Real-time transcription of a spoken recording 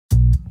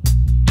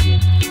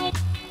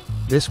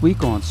This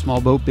week on Small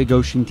Boat Big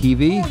Ocean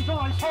TV,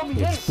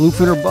 it's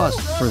Bluefin or Bust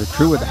for the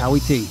crew at the Howie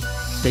T.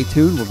 Stay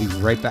tuned, we'll be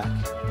right back.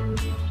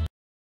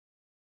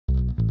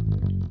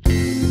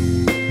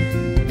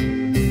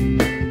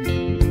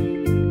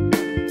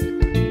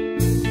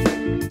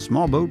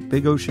 Small Boat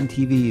Big Ocean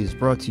TV is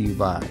brought to you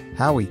by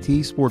Howie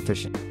T Sport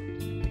Fishing,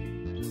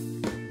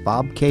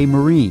 Bob K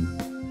Marine,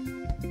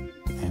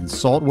 and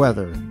Salt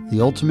Weather,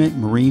 the ultimate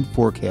marine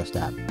forecast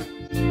app.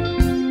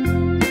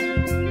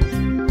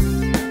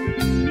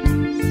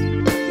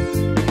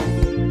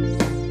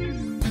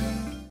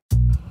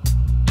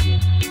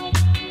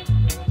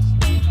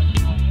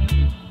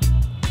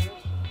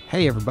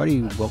 Hey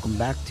everybody, welcome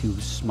back to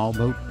Small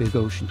Boat Big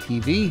Ocean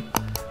TV.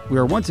 We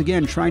are once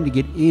again trying to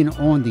get in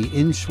on the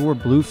inshore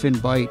bluefin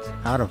bite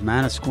out of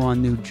Manasquan,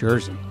 New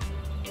Jersey.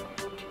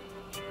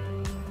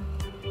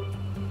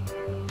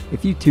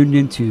 If you tuned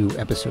into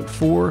episode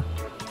 4,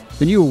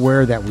 then you're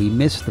aware that we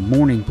missed the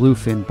morning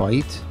bluefin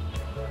bite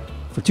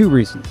for two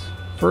reasons.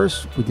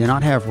 First, we did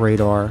not have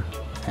radar,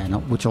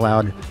 which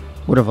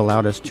would have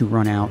allowed us to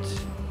run out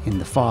in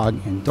the fog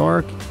and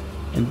dark.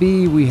 And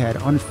B, we had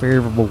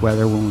unfavorable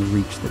weather when we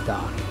reached the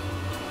dock.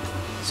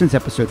 Since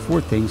episode 4,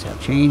 things have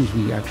changed.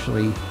 We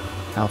actually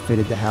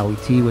outfitted the Howie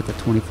T with a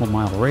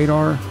 24-mile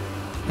radar,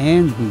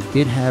 and we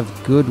did have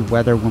good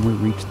weather when we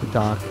reached the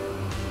dock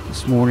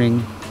this morning,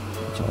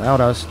 which allowed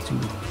us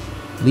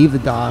to leave the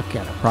dock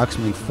at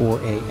approximately 4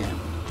 a.m.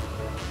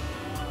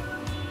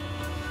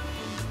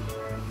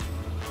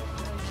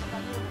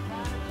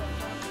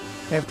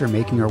 After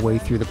making our way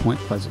through the Point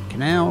Pleasant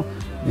Canal,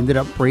 we ended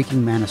up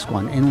breaking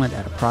Manasquan Inlet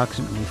at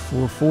approximately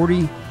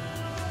 4:40,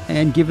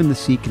 and given the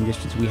sea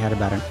conditions, we had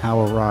about an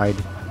hour ride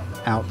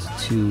out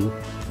to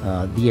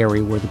the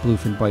area where the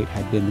bluefin bite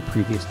had been the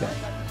previous day.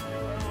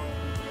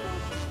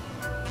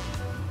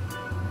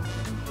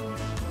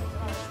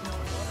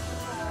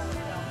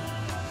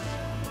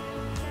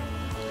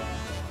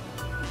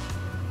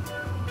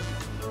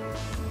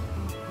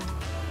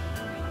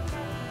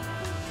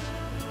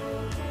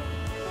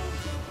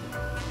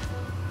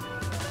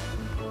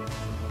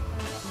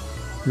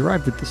 We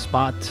arrived at the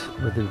spot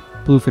where the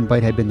bluefin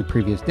bite had been the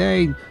previous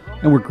day,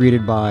 and were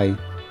greeted by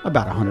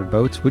about 100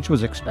 boats, which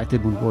was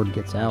expected. When word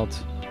gets out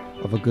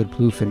of a good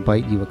bluefin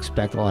bite, you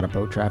expect a lot of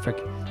boat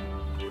traffic.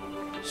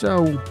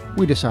 So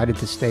we decided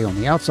to stay on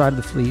the outside of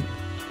the fleet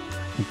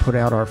and put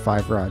out our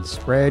 5-rod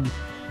spread,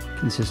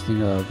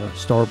 consisting of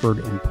starboard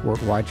and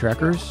port wide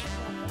trackers,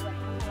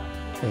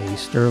 a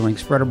Sterling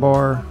spreader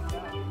bar,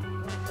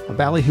 a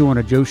ballyhoo on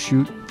a Joe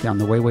chute down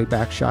the way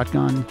back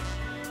shotgun,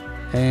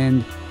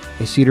 and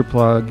a cedar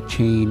plug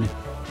chain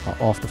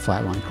off the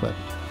flatline clip.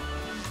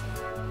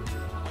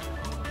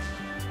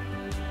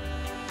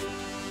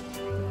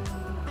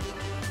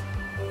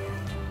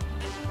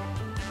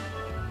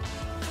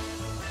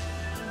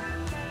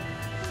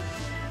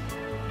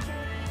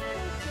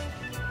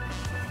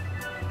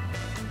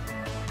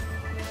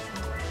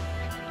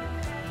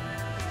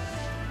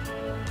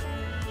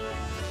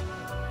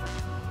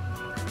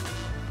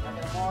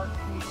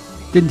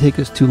 Didn't take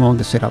us too long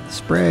to set out the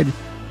spread,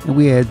 and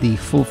we had the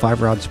full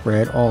 5-rod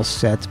spread all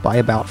set by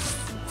about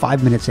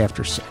 5 minutes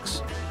after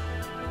 6.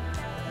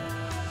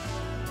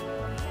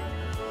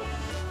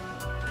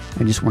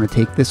 I just want to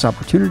take this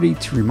opportunity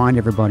to remind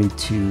everybody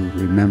to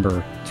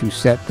remember to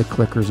set the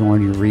clickers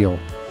on your reel.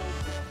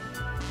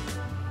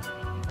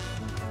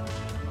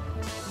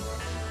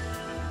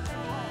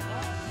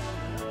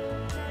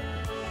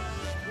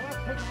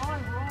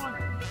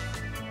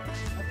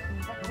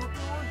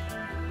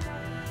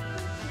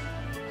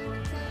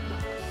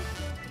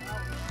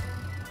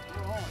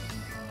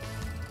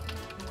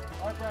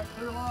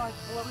 Clear line,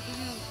 pull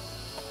everything in.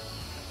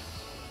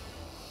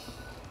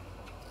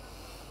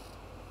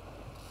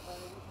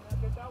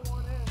 Get that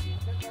one in.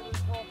 Get that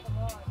across the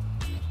line.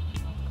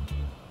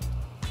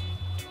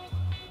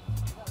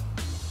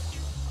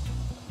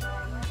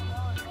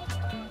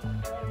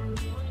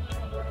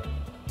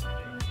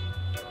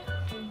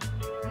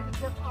 Take the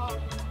tip off.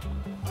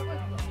 No,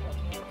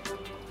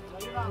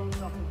 you're not on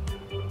something.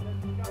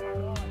 You got my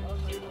line.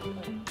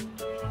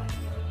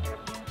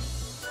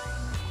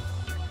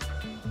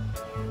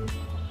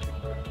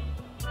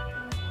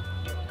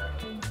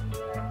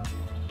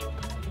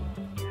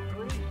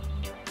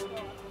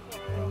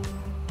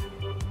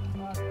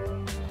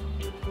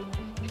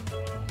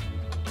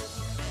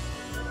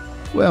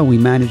 Well, we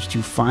managed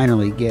to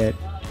finally get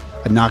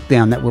a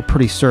knockdown that we're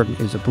pretty certain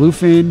is a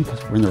bluefin,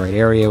 because we're in the right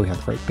area, we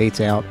have the right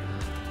baits out,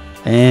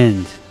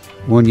 and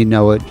when you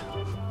know it,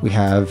 we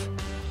have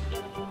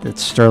that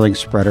Sterling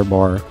spreader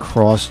bar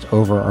crossed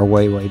over our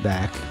way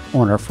back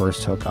on our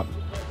first hookup.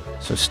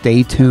 So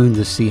stay tuned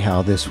to see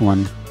how this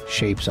one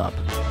shapes up.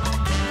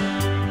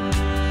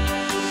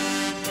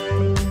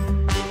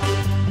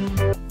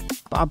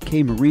 Bob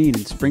K Marine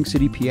in Spring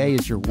City, PA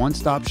is your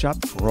one-stop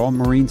shop for all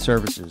marine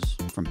services.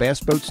 From bass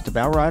boats to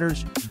bow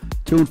riders,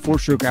 2- and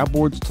 4-stroke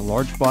outboards to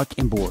large block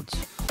inboards,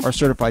 our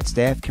certified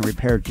staff can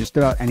repair just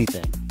about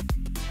anything.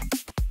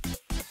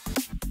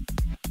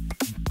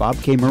 Bob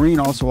K Marine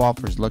also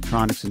offers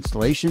electronics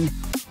installation,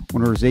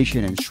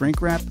 winterization and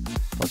shrink wrap,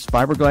 plus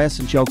fiberglass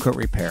and gel coat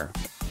repair.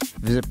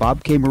 Visit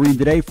Bob K. Marine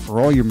today for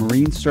all your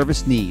marine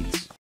service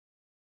needs.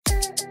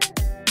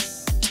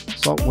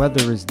 Salt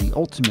Weather is the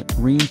ultimate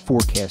marine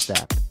forecast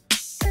app.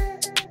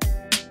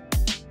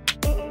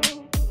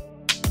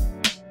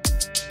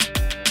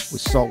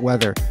 With Salt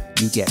Weather,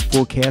 you get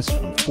forecasts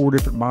from 4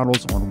 different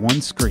models on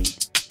one screen.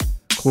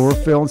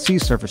 Chlorophyll and sea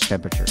surface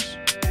temperatures,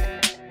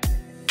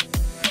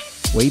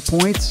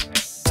 waypoints,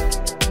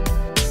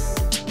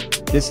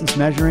 distance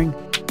measuring,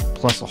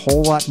 plus a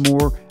whole lot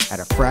more at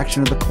a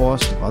fraction of the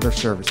cost of other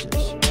services.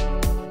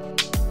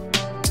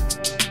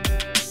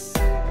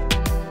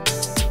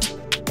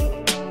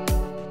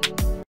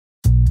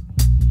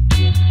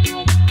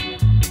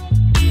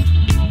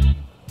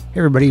 Hey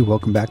everybody,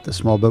 welcome back to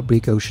Small Boat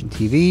Week Ocean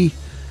TV,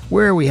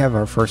 where we have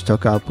our first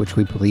hookup, which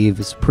we believe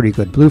is pretty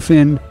good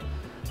bluefin.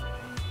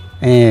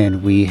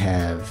 And we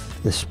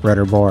have the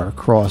spreader bar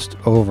crossed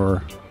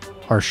over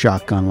our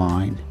shotgun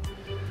line,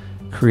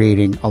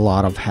 creating a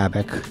lot of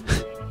havoc.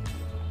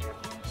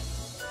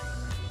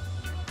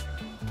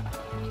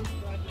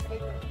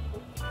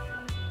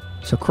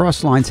 So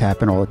cross lines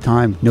happen all the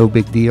time, no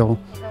big deal.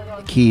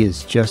 The key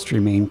is just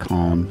remain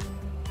calm.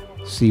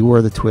 See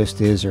where the twist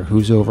is or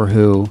who's over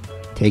who.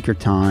 Take your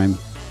time,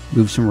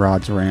 move some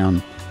rods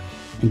around,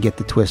 and get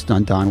the twist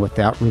undone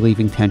without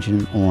relieving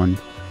tension on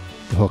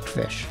the hooked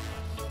fish.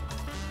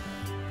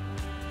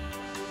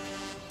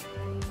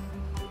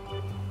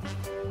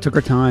 Took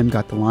our time,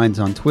 got the lines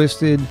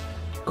untwisted,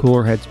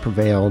 cooler heads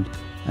prevailed,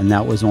 and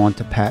that was on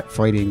to Pat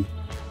fighting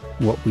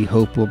what we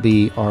hope will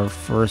be our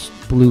first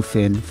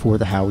bluefin for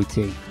the Howie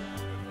T.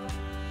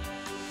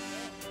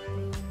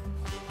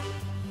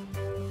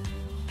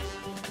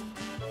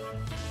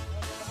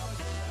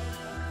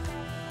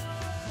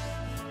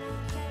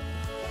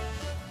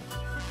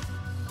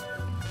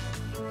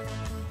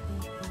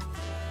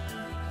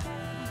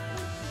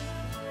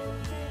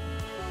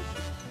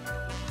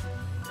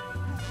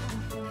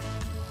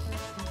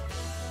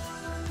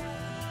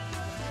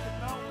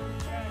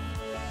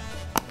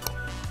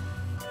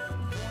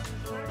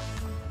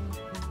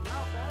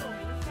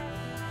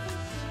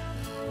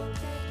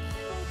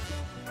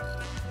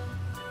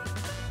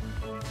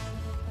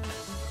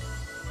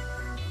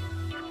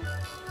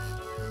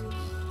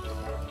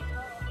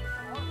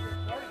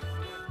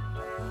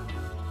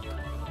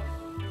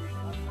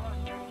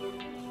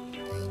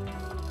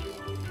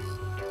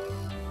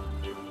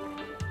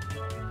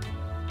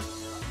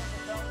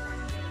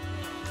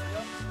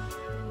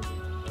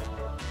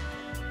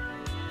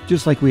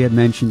 Just like we had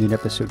mentioned in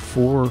episode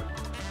 4,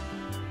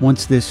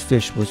 once this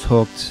fish was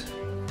hooked,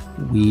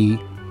 we,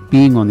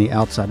 being on the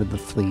outside of the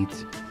fleet,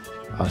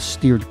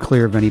 steered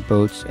clear of any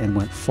boats and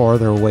went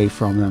farther away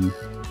from them,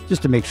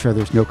 just to make sure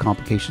there's no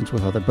complications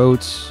with other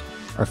boats,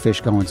 our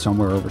fish going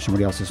somewhere over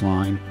somebody else's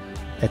line,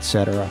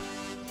 etc.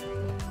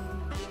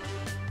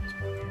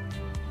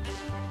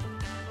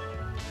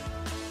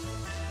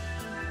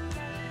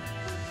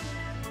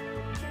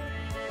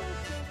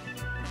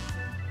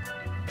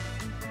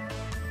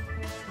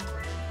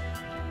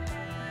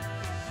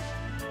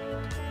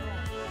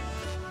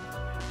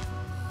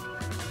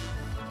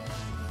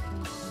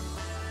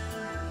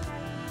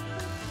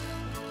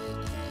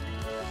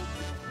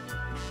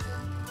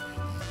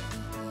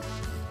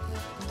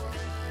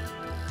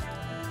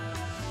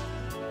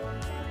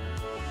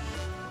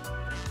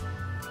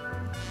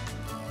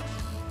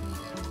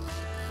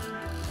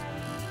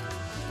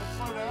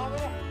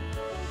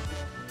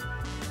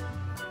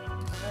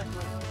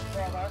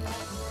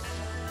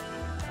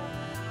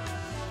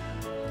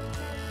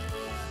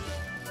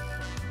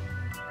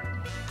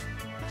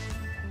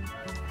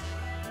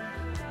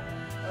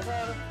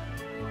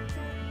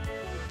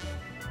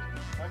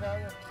 I got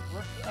you.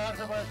 We're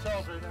acting by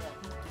ourselves right now.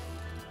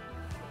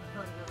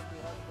 Trying to get it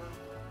behind the boat.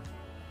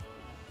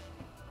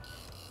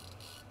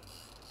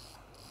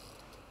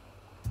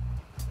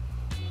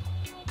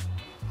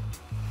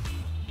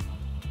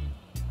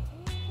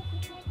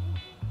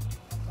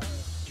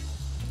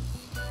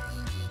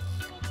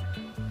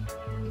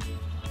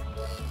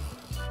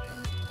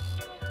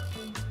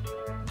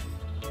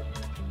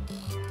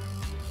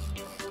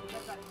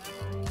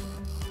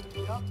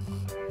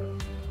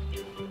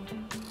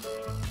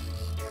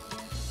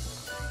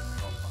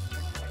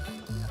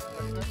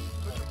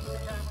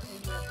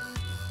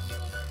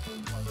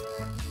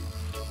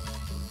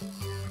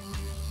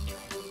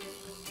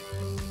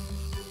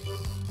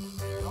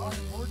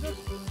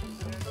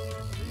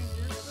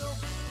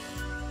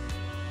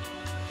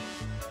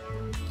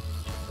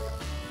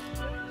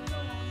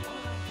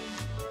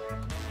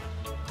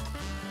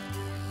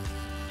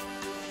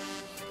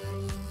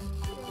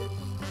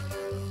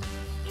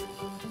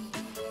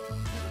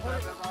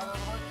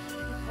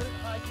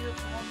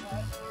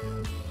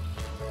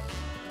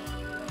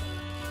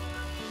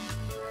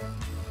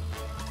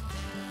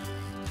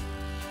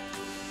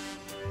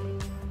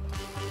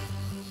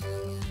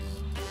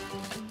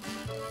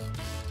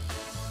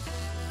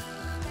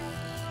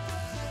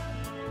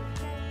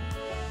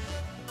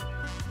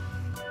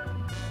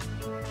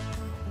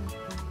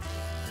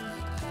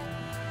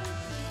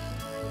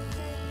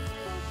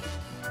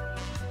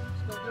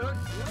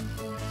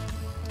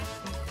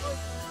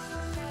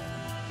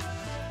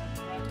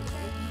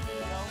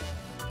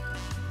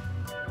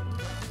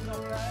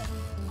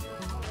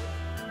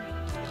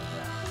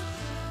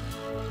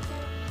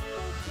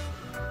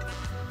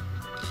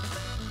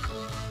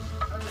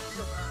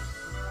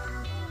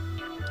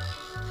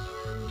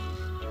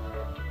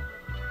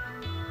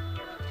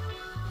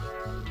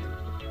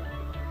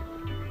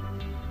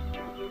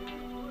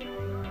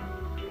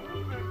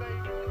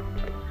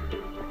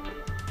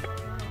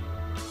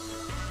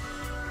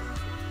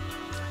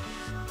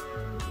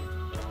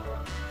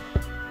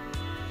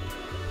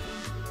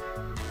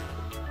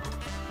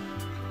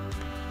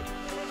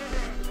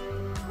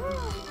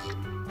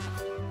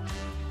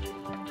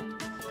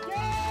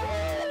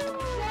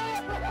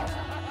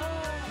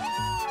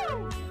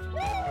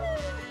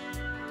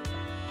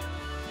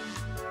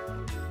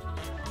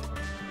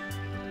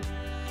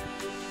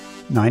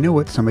 Now I know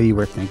what some of you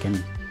were thinking.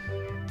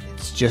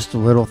 It's just a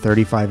little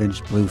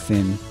 35-inch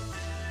bluefin.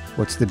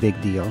 What's the big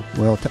deal?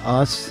 Well, to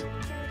us,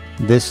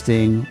 this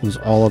thing was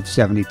all of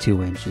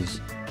 72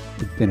 inches.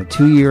 It's been a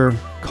 2-year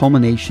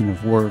culmination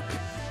of work,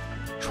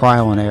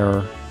 trial and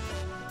error,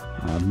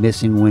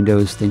 missing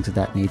windows, things of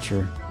that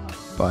nature.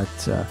 But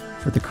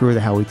for the crew of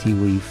the Howie T,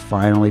 we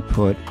finally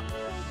put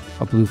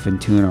a bluefin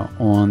tuna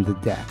on the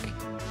deck.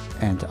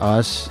 And to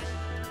us,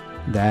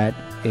 that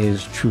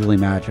is truly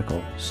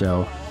magical.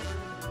 So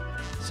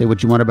say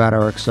what you want about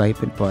our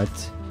excitement, but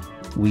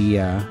we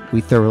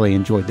thoroughly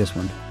enjoyed this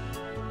one.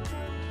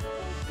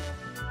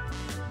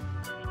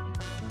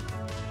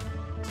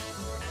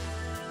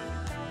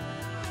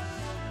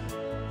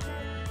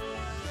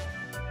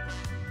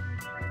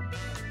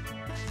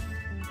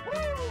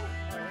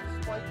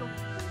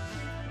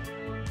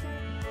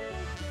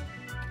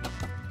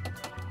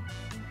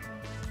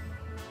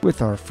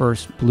 With our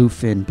first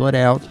bluefin bled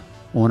out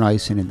on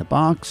ice and in the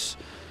box,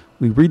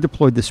 we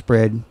redeployed the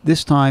spread,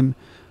 this time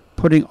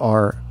putting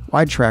our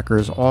wide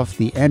trackers off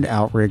the end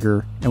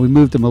outrigger, and we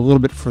moved them a little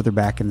bit further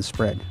back in the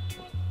spread.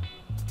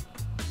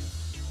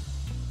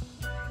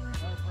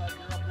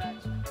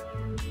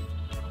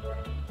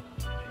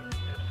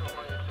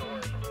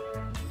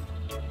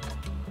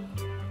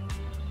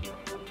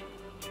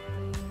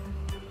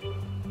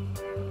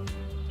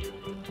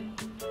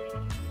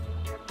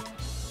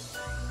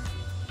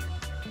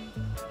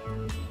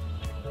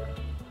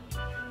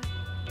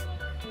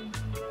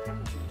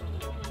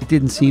 It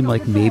didn't seem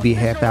like maybe a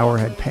half hour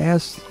had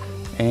passed,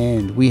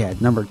 and we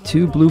had number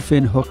 2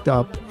 bluefin hooked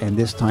up, and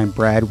this time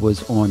Brad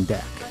was on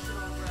deck.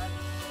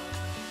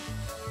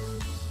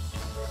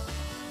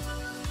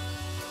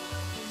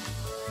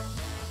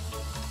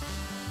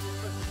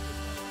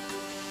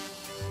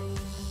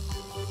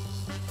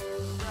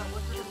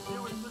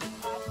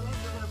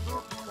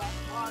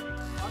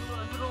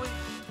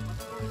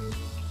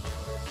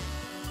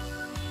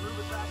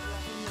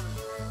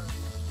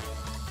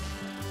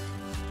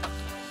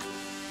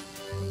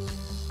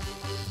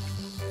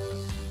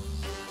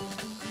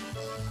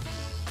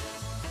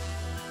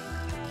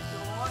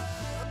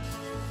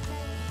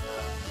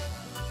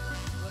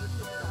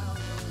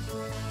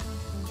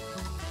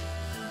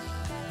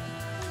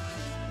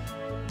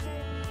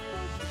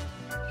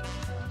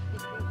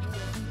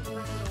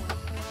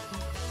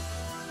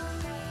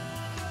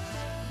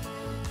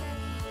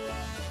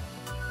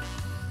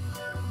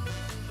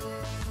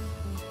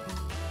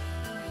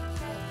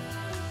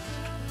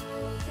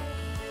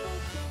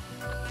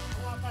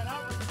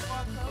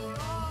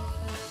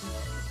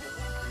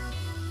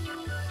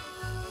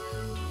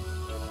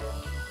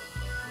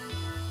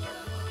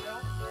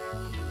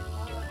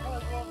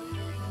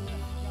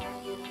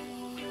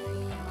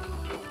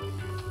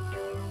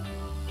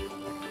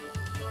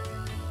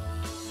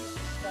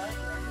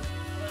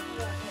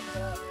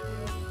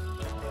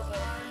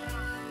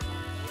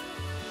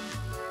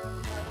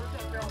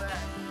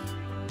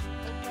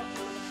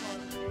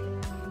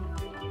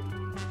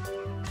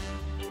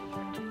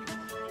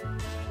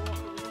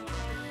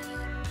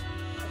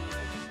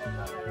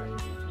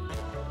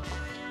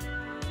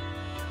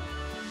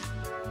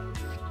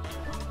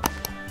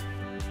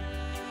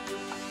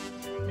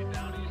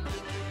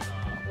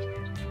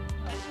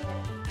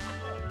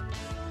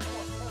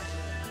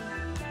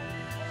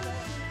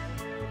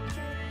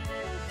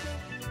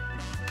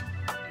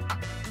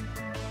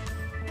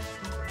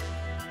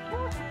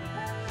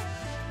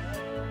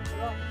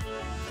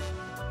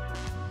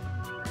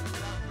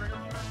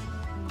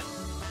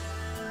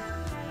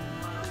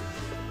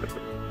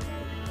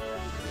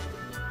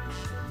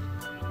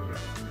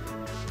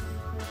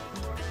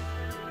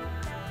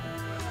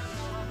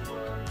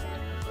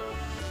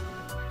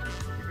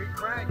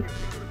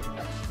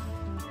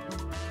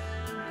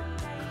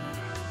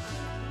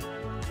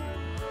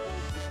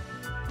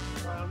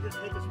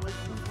 Take us away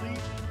from the fleet.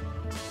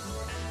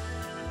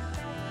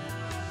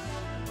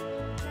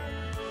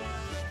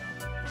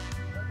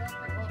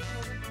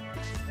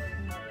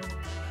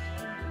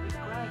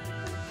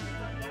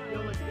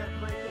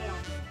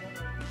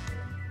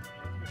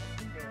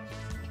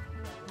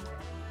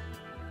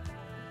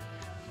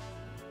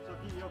 So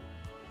can you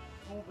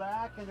pull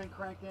back and then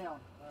crank down? All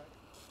right.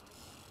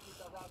 Keep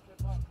that rod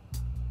tip up.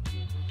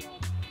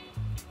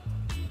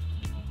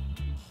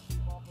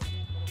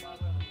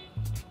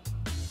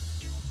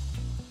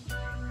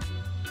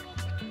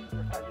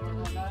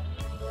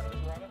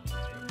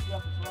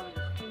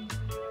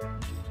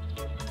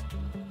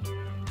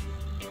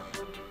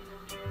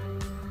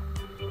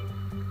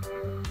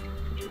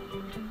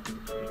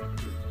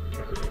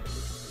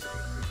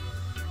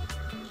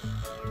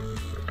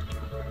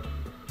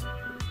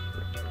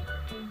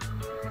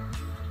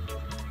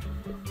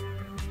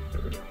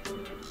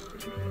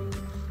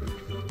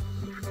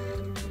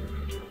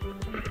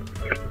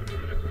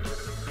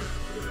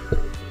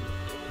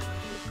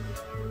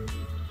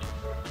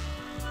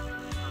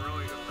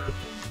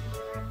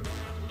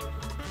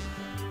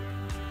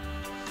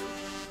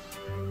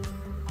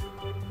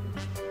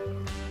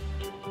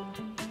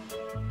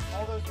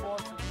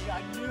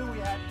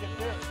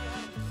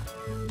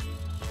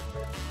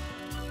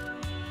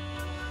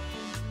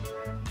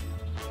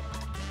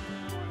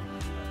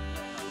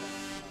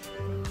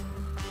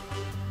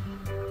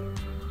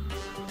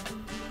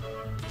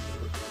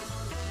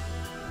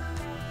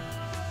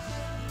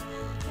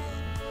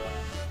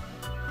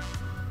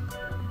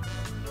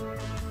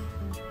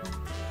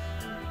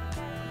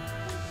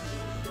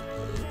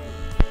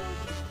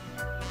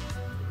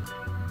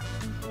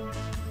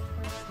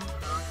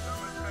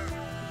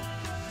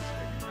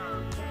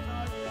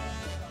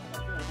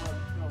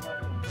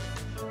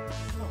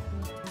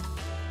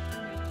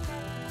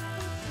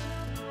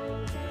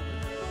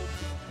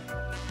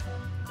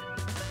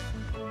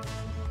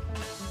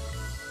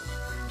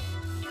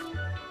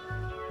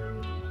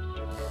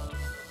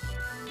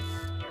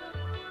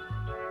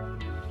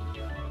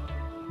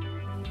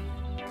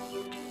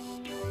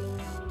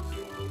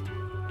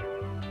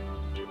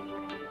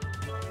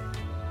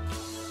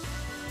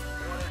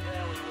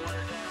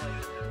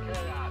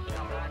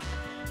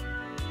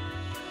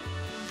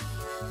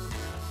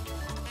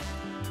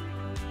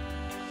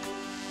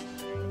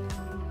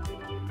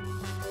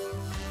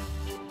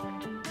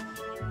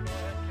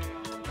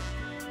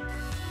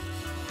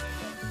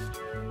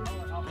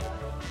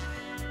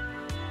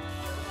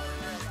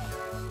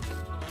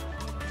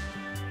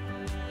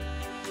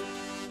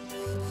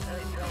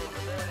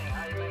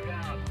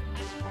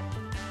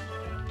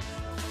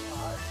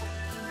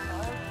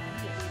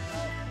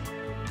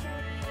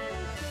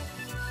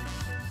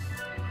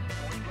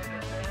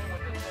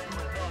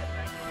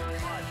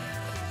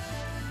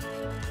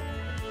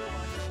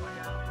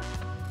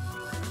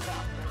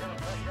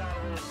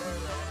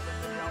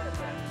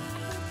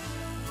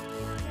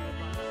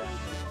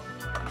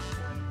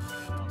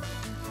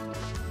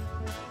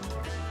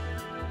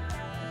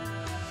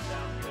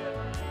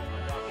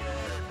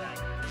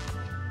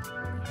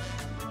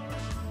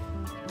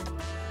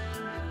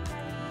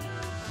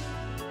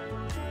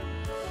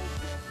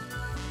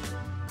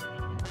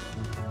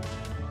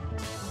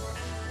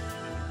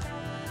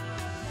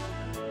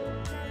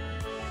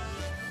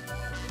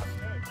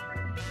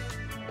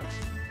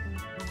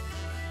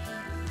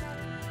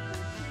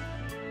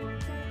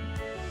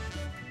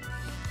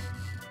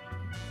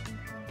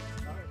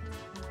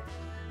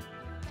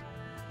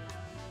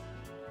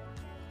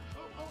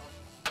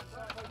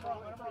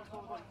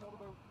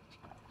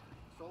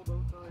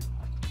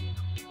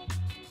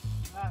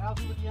 How's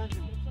it with the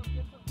engine?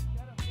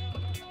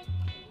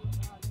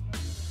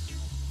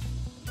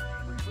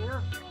 We're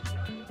clear?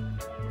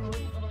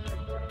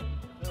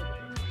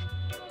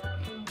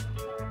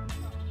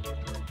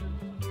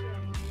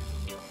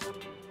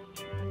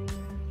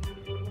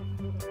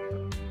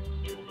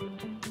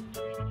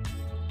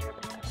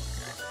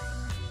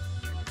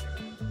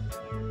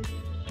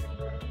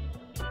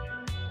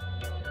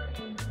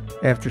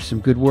 After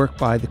some good work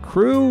by the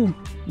crew,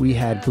 we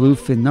had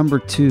Bluefin number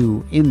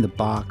 2 in the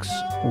box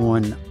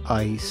on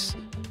ice.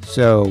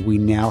 So we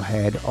now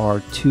had our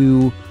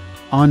 2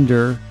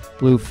 under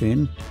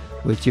Bluefin,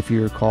 which if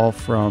you recall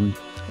from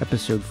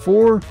episode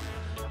 4,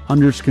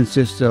 unders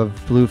consist of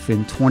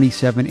Bluefin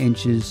 27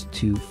 inches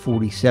to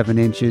 47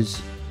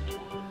 inches.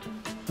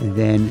 And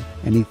then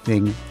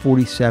anything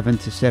 47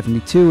 to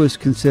 72 is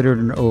considered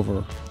an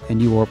over,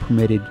 and you are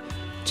permitted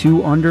 2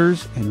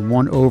 unders and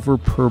 1 over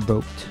per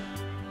boat.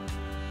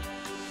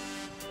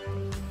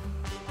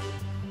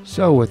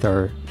 So with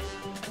our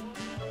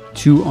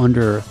 2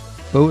 under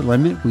boat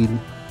limit, we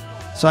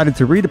decided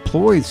to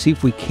redeploy and see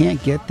if we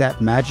can't get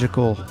that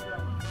magical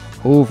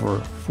over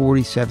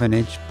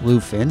 47-inch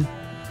Bluefin.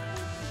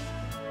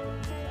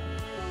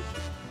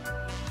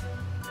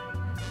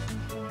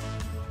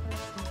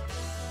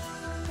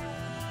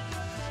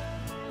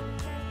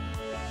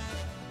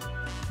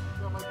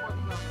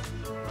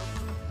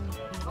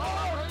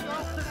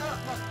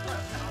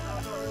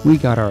 We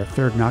got our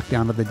 3rd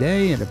knockdown of the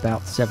day at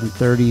about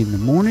 7:30 in the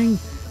morning,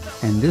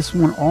 and this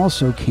one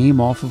also came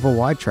off of a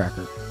wide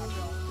tracker.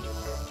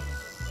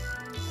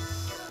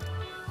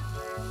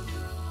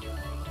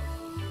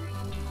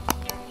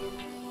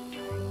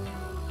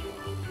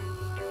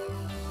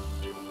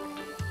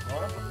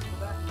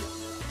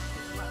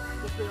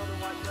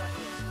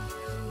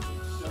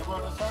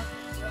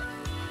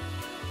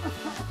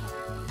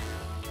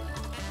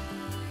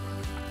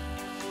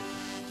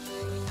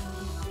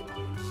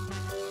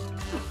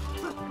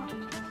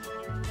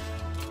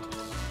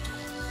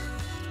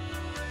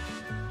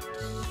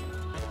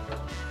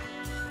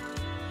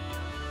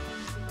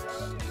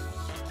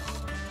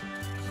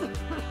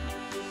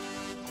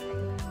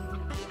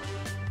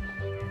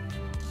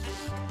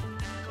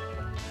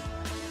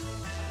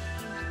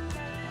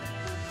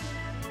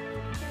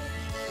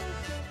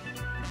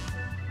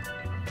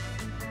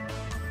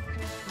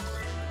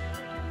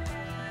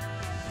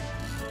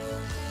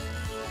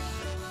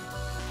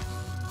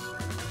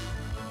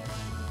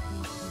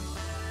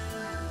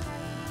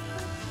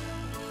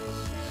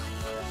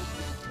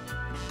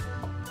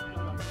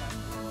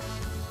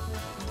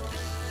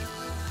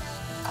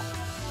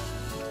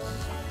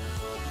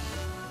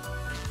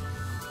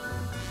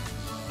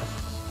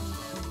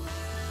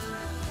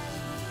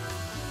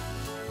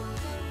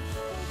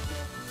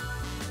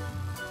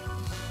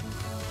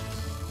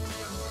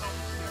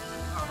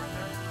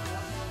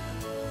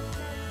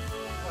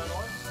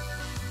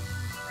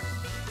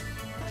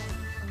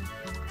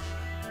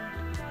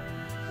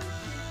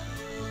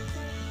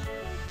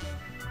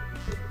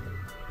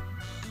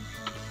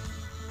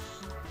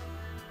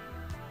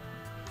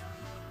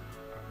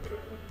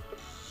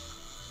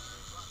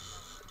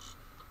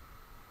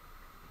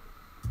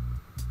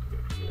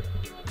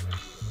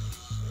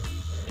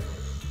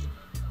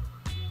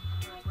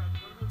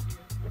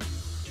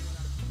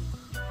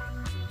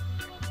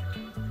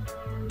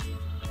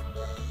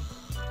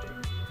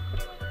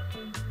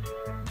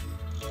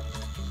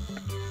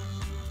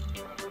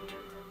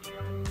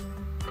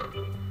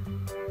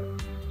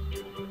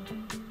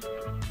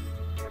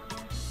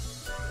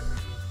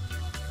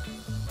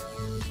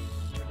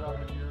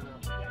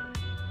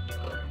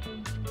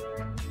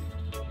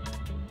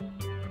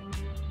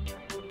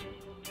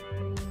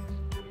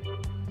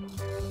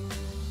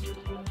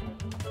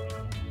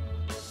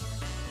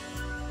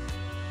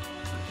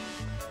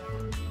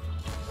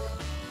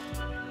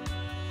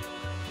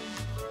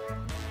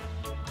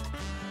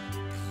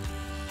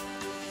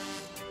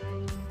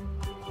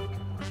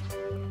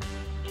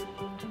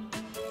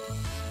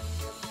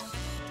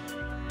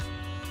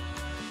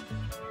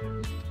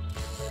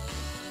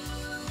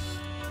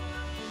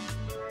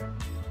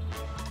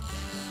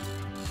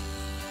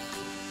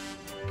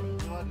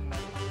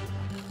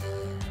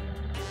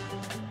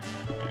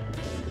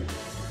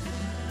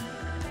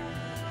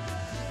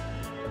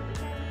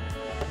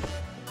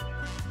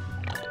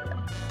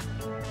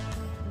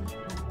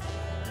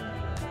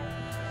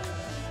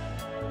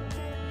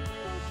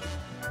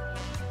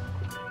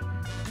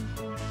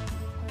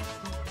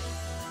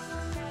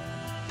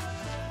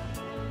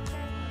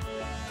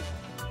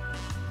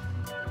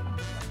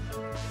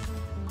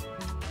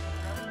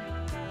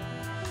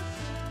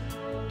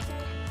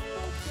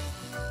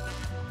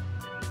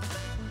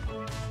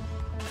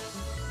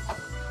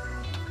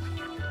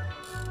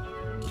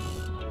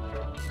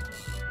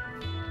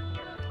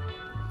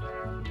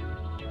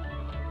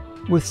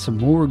 With some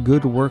more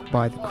good work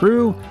by the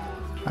crew,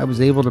 I was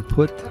able to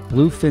put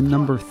Bluefin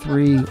number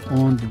 3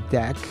 on the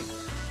deck.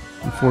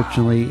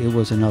 Unfortunately, it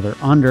was another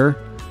under.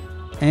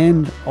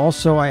 And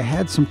also I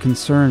had some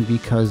concern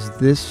because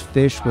this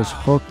fish was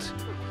hooked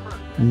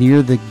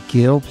near the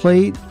gill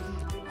plate,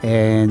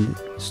 and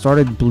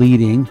started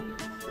bleeding,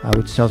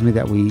 which tells me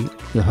that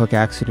the hook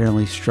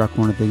accidentally struck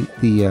one of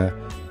the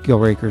gill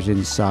rakers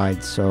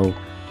inside. So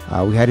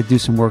we had to do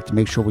some work to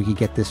make sure we could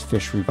get this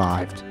fish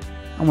revived.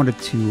 I wanted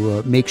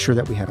to make sure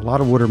that we had a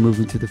lot of water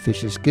moving through the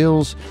fish's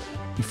gills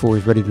before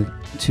he's ready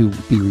to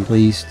be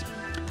released.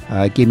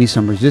 It gave me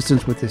some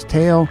resistance with his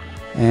tail,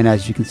 and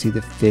as you can see,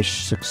 the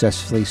fish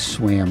successfully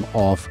swam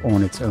off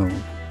on its own.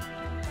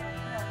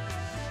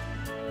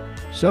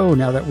 So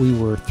now that we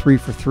were 3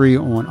 for 3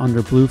 on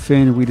under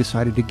bluefin, we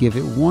decided to give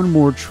it one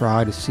more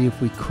try to see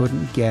if we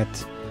couldn't get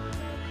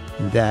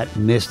that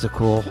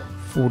mystical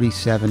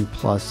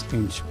 47+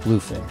 inch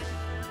bluefin.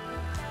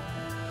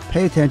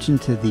 Pay attention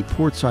to the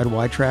port side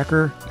wide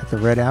tracker at the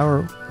red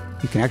hour.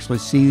 You can actually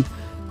see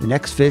the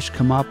next fish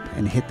come up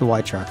and hit the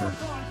wide tracker.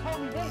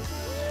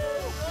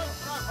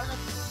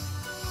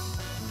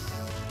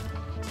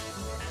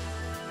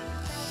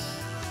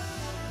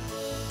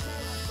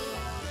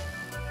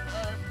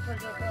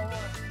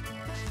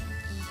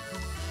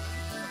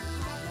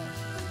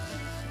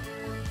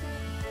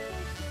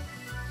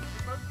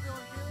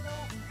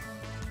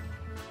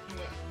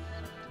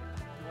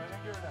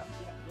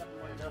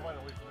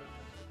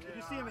 Did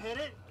you see him hit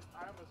it?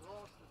 I was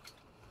lost.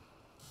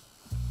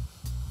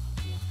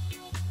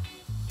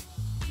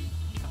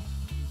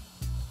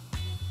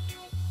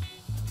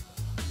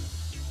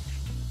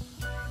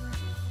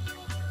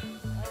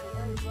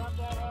 Hey, drop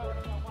that out.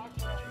 Watch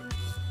that.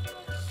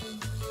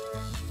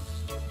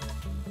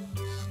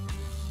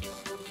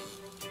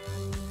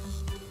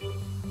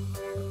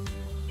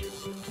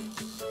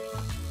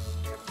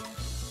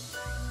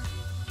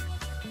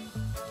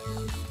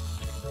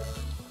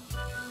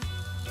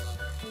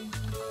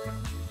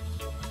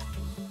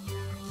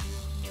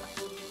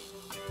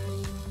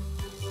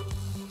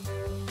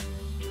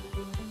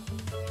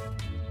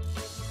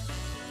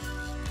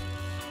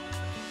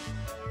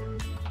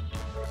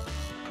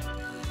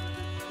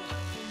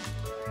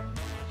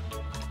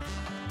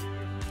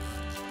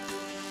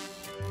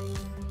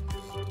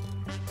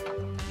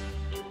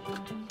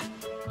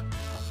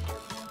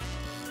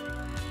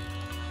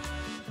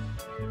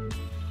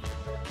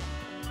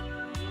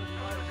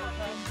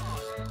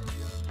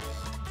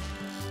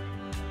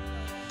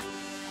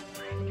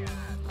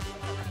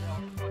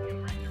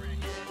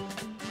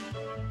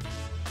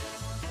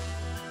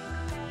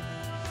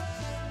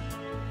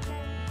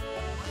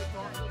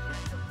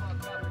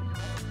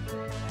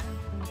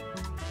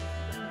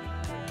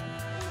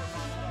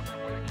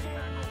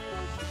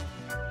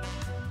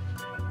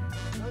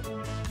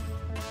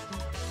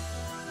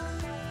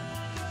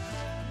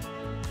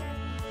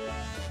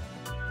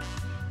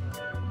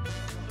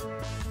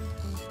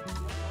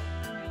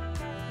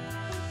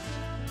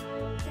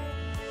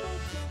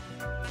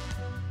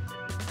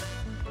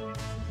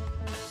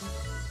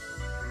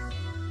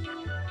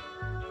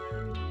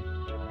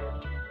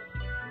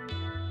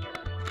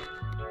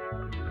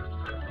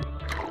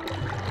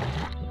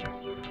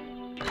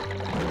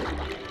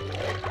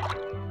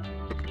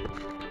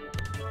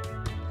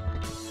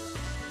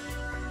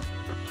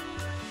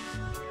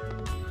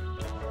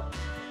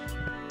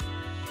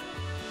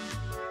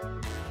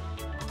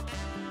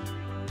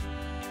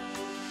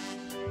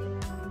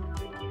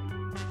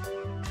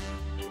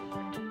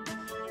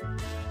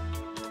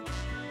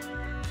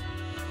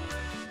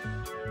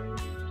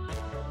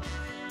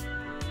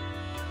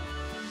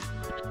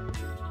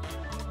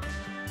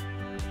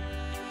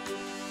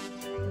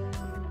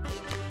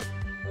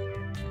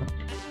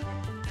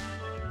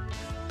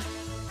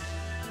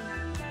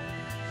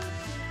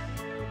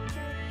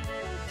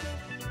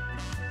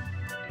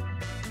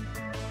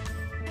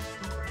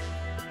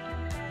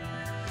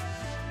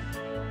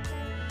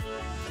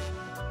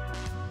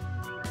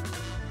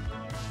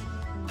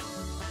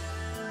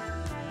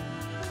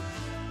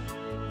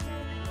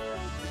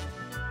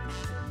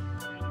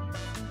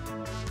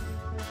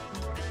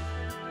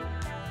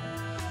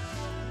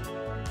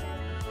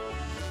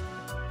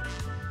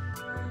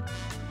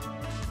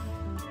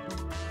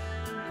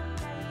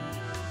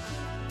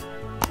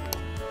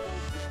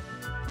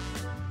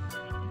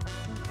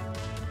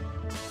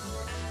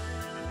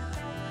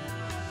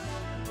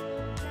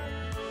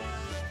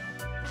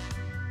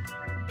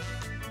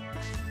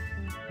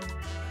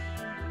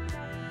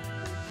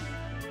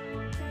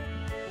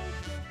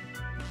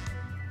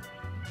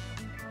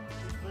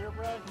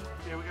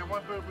 Yeah, we got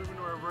one boat moving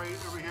to our right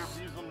over here.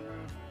 Views on the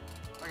moon.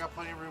 I got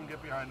plenty of room.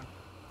 Get behind them.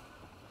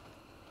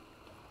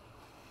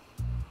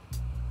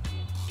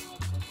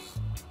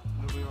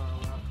 Nobody on our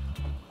left.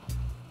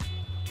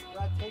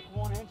 Gotta take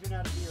one engine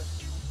out of here.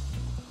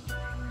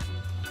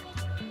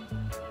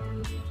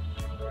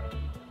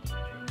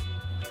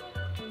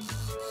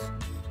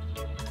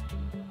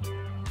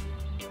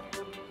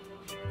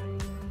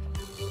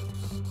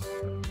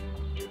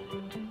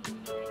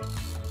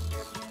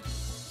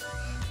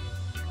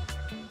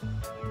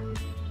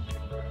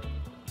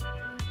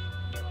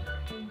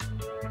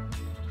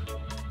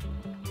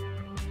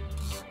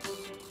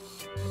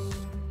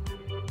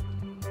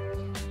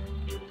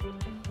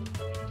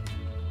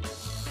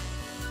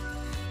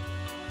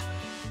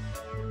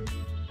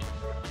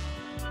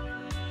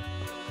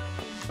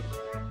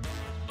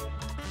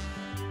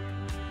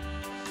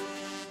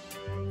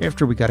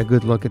 After we got a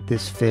good look at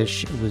this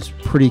fish, it was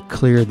pretty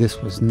clear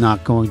this was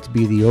not going to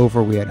be the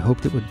over we had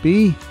hoped it would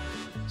be.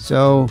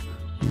 So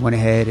we went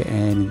ahead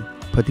and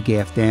put the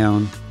gaff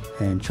down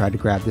and tried to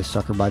grab this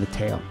sucker by the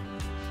tail.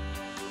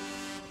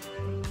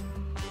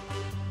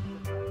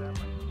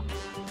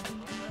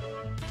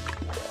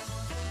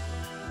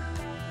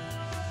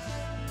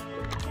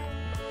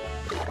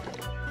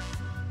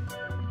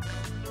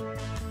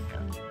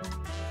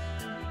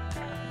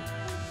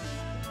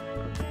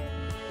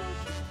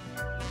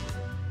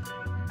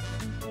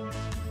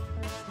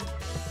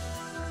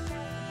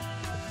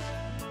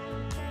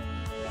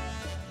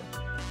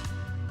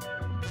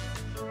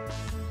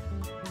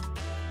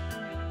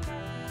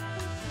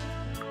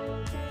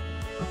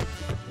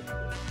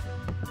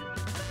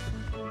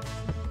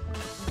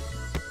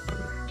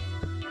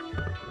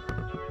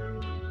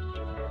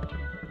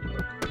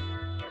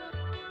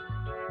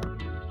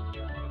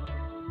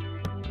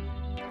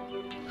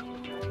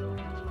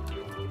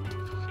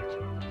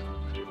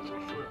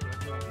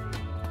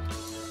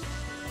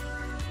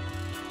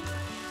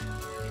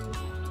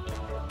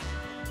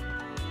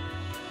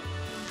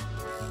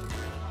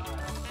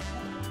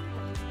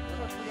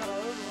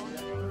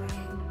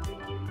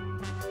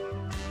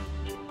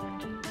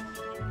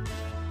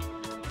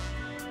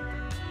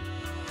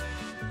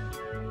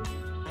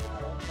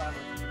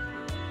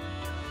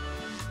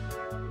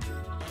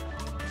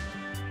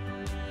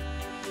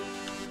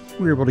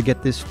 We were able to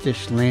get this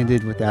fish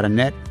landed without a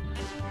net,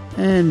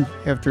 and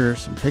after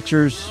some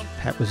pictures,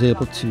 Pat was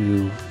able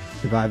to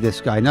revive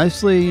this guy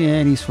nicely,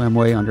 and he swam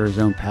away under his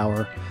own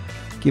power,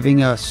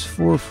 giving us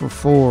 4 for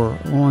 4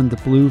 on the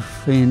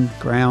Bluefin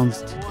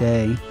grounds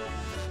today.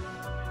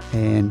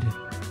 And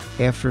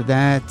after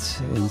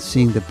that, and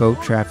seeing the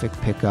boat traffic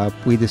pick up,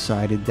 we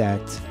decided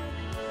that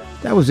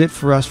was it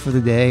for us for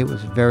the day. It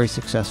was a very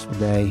successful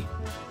day,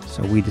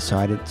 so we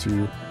decided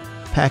to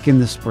pack in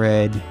the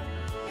spread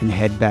and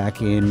head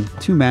back in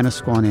to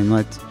Manasquan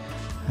Inlet.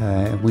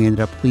 We ended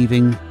up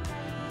leaving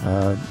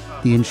the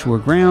inshore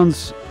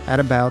grounds at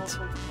about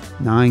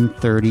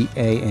 9:30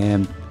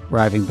 a.m.,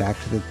 arriving back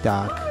to the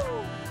dock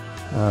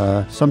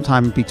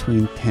sometime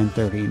between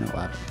 10:30 and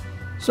 11.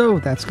 So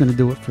that's going to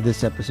do it for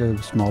this episode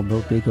of Small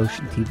Boat Big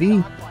Ocean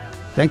TV.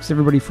 Thanks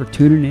everybody for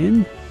tuning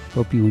in.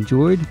 Hope you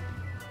enjoyed,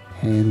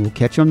 and we'll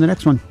catch you on the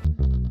next one.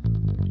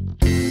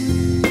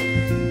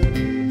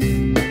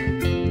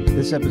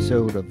 This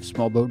episode of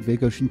Small Boat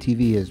Big Ocean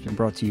TV has been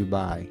brought to you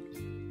by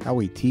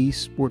Howie T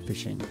Sport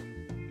Fishing,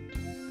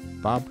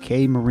 Bob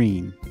K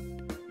Marine,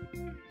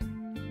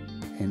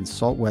 and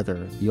Salt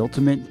Weather, the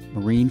ultimate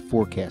marine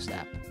forecast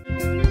app.